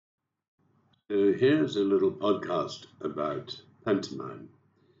Here's a little podcast about pantomime.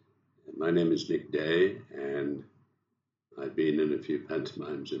 My name is Nick Day, and I've been in a few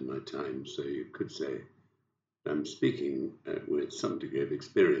pantomimes in my time, so you could say I'm speaking with some degree of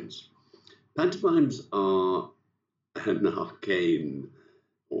experience. Pantomimes are an arcane,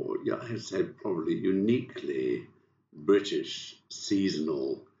 or I'd say probably uniquely British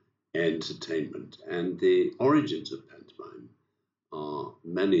seasonal entertainment, and the origins of pantomime are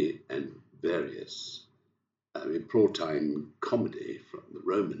many and various. Proto-time comedy from the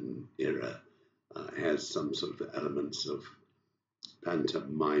Roman era has some sort of elements of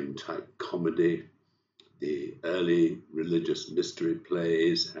pantomime type comedy. The early religious mystery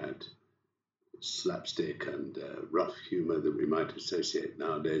plays had slapstick and rough humor that we might associate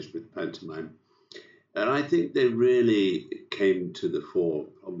nowadays with pantomime. And I think they really came to the fore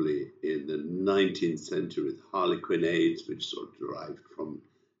probably in the 19th century with harlequinades, which sort of derived from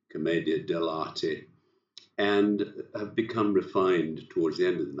Commedia dell'arte, and have become refined towards the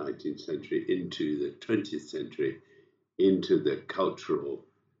end of the 19th century into the 20th century, into the cultural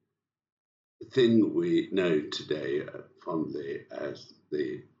thing we know today fondly as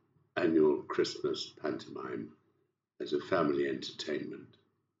the annual Christmas pantomime as a family entertainment.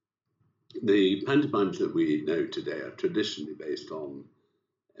 The pantomimes that we know today are traditionally based on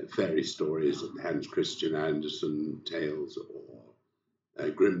fairy stories of Hans Christian Andersen tales or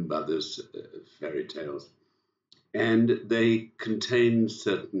Grimm Brothers fairy tales. And they contain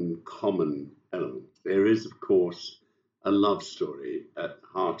certain common elements. There is, of course, a love story at the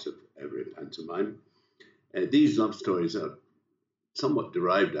heart of every pantomime. These love stories are somewhat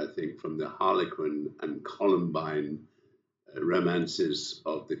derived, I think, from the Harlequin and Columbine romances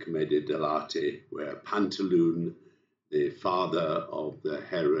of the Commedia dell'arte, where Pantaloon, the father of the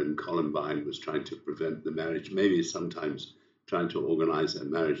heroine Columbine, was trying to prevent the marriage, maybe sometimes trying to organize a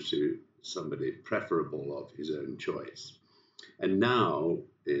marriage to somebody preferable of his own choice. And now,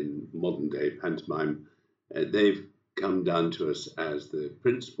 in modern day pantomime, they've come down to us as the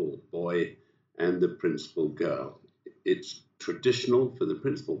principal boy and the principal girl. It's traditional for the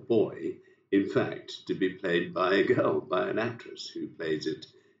principal boy, in fact, to be played by a girl, by an actress who plays it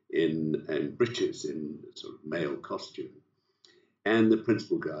in breeches, in sort of male costume. And the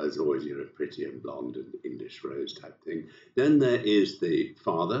principal girl is always, pretty and blonde and English rose type thing. Then there is the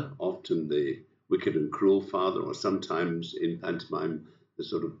father, often the wicked and cruel father, or sometimes in pantomime, the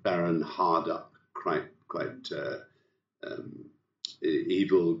sort of barren, hard-up, quite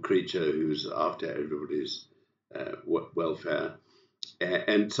evil creature who's after everybody's welfare.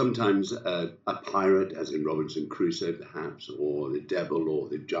 And sometimes a pirate, as in Robinson Crusoe, perhaps, or the devil or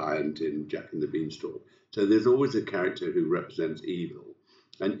the giant in Jack and the Beanstalk. So there's always a character who represents evil.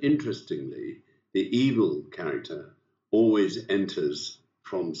 And interestingly, the evil character always enters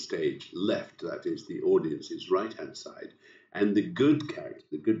from stage left, that is the audience's right-hand side. And the good character,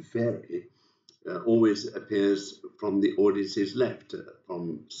 the good fairy, always appears from the audience's left,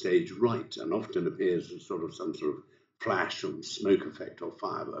 from stage right, and often appears as some sort of flash or smoke effect or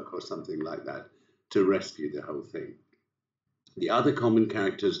firework or something like that to rescue the whole thing. The other common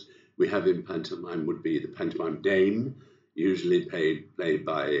characters we have in pantomime would be the pantomime dame, usually played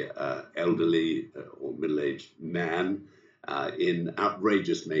by elderly or middle-aged man in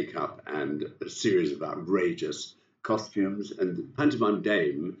outrageous makeup and a series of outrageous costumes. And the pantomime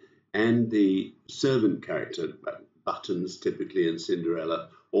dame and the servant character, Buttons typically in Cinderella,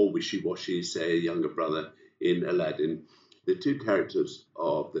 or Wishy Washy, say a younger brother in Aladdin, the two characters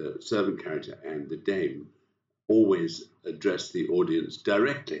of the servant character and the dame always address the audience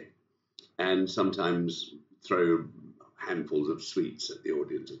directly and sometimes throw handfuls of sweets at the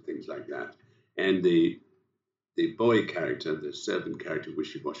audience and things like that. And the boy character, the servant character,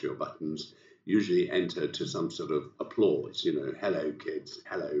 Wishy Washy or Buttons, usually enter to some sort of applause, hello kids,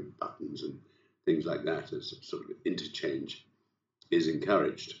 hello Buttons, and things like that, as sort of interchange is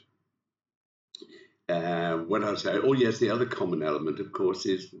encouraged. What else? Oh, yes, the other common element, of course,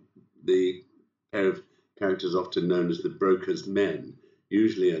 is the pair of characters often known as the broker's men,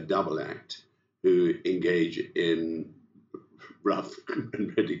 usually a double act, who engage in rough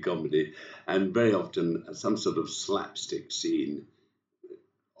and ready comedy, and very often some sort of slapstick scene,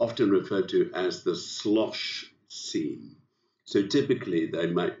 often referred to as the slosh scene. So typically they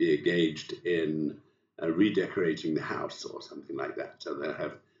might be engaged in redecorating the house or something like that. So they'll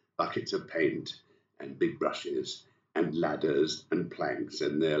have buckets of paint and big brushes and ladders and planks,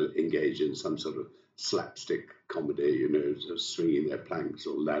 and they'll engage in some sort of slapstick comedy, swinging their planks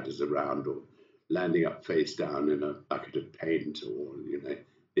or ladders around or landing up face down in a bucket of paint, or,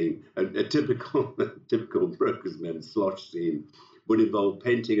 being a typical broker's men slosh scene would involve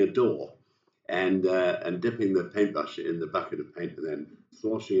painting a door and dipping the paintbrush in the bucket of paint and then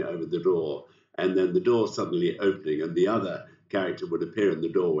sloshing it over the door, and then the door suddenly opening and the other character would appear in the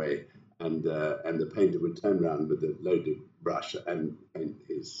doorway, and the painter would turn around with a loaded brush and paint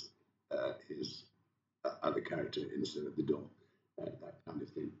his other character instead of the door. That kind of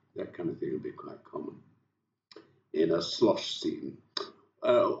thing. That kind of thing would be quite common in a slosh scene.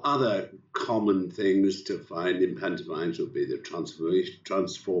 Other common things to find in pantomimes would be the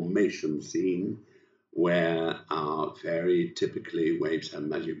transformation scene, where our fairy typically waves her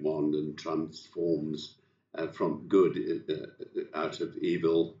magic wand and transforms from good out of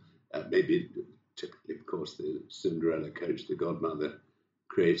evil. Maybe typically, of course, the Cinderella coach, the godmother,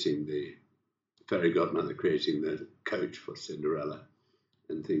 creating the fairy godmother creating the coach for Cinderella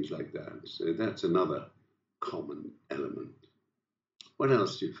and things like that. So that's another common element. What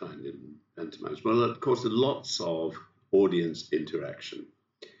else do you find in pantomimes? Well, of course, lots of audience interaction.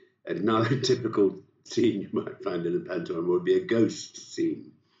 Another typical scene you might find in a pantomime would be a ghost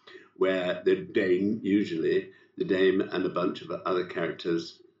scene, where the dame and a bunch of other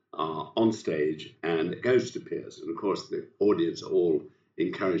characters are on stage and a ghost appears. And of course, the audience are all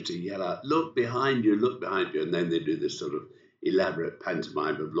encouraged to yell out, "Look behind you, look behind you." And then they do this sort of elaborate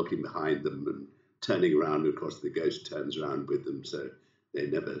pantomime of looking behind them and turning around. Of course, the ghost turns around with them, so they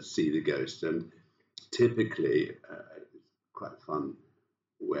never see the ghost. And typically, it's quite fun,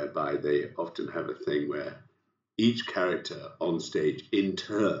 whereby they often have a thing where each character on stage in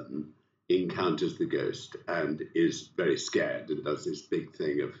turn encounters the ghost and is very scared and does this big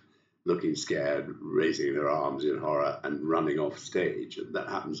thing of looking scared, raising their arms in horror and running off stage. And that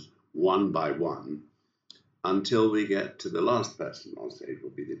happens one by one until we get to the last person on stage, will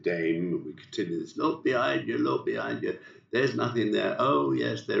be the dame. And we continue this, look behind you, there's nothing there. Oh,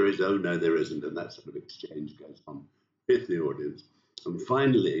 yes, there is. Oh, no, there isn't. And that sort of exchange goes on with the audience. And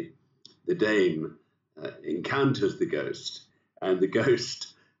finally, the dame encounters the ghost, and the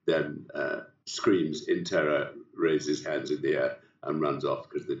ghost then screams in terror, raises hands in the air, and runs off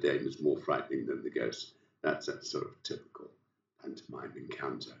because the dame is more frightening than the ghost. That's a sort of typical pantomime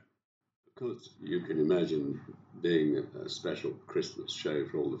encounter. Of course, you can imagine being a special Christmas show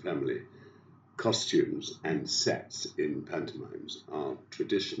for all the family. Costumes and sets in pantomimes are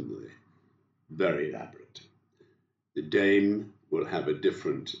traditionally very elaborate. The dame will have a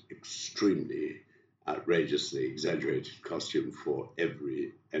different, extremely outrageously exaggerated costume for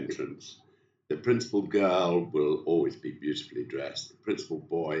every entrance. The principal girl will always be beautifully dressed. The principal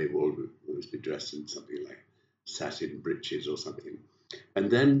boy will always be dressed in something like satin breeches or something.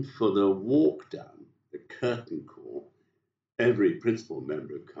 And then for the walk down, the curtain call, every principal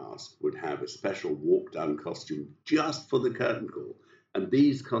member of cast would have a special walk down costume just for the curtain call. And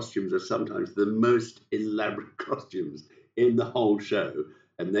these costumes are sometimes the most elaborate costumes in the whole show,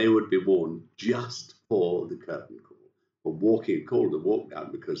 and they would be worn just for the curtain call. For walking, called the walk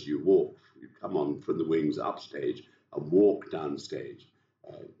down because you come on from the wings upstage and walk down stage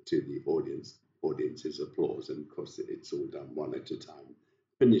to the audience's applause. And of course, it's all done one at a time,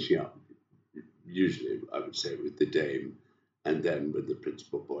 finishing up usually, I would say, with the dame, and then with the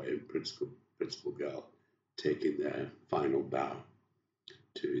principal boy and principal girl taking their final bow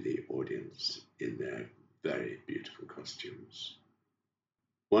to the audience in their very beautiful costumes.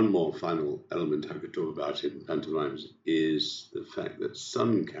 One more final element I could talk about in pantomimes is the fact that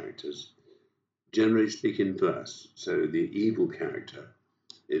some characters generally speak in verse. So the evil character,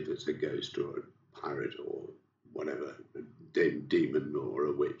 if it's a ghost or a pirate or whatever, a demon or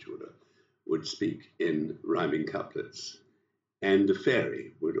a witch would speak in rhyming couplets. And the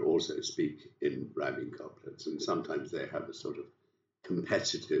fairy would also speak in rhyming couplets. And sometimes they have a sort of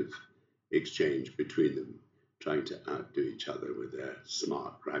competitive exchange between them, trying to outdo each other with their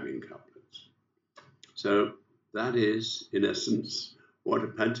smart rhyming couplets. So that is, in essence, what a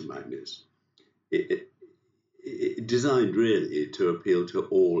pantomime is. It designed really to appeal to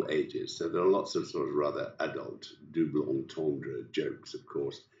all ages. So there are lots of sort of rather adult double entendre jokes, of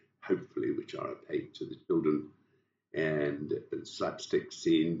course, hopefully, which are opaque to the children. And the slapstick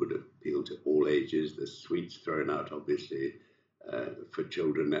scene would appeal to all ages. The sweets thrown out, obviously, for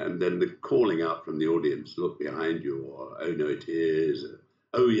children. And then the calling out from the audience, look behind you, or oh no it is, or,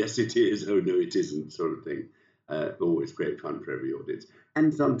 oh yes it is, oh no it isn't, sort of thing. Always great fun for every audience.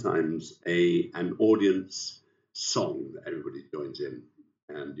 And sometimes an audience song that everybody joins in,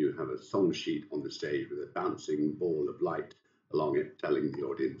 and you have a song sheet on the stage with a bouncing ball of light along it, telling the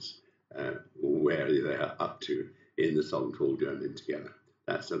audience where they are up to in the song to all join in together.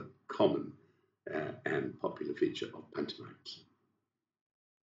 That's a common and popular feature of pantomimes.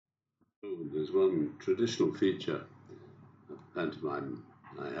 Oh, there's one traditional feature of pantomime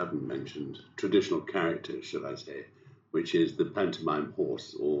I haven't mentioned traditional character, should I say, which is the pantomime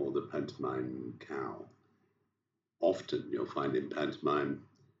horse or the pantomime cow. Often you'll find in pantomime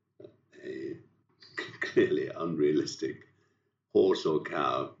a clearly unrealistic horse or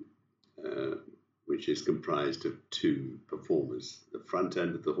cow, which is comprised of two performers, the front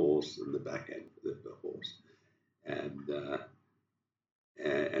end of the horse and the back end of the horse. And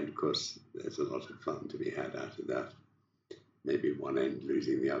of course, there's a lot of fun to be had out of that. Maybe one end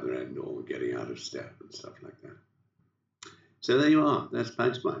losing the other end or getting out of step and stuff like that. So there you are. That's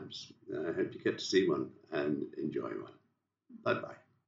pantomimes. I hope you get to see one and enjoy one. Bye-bye.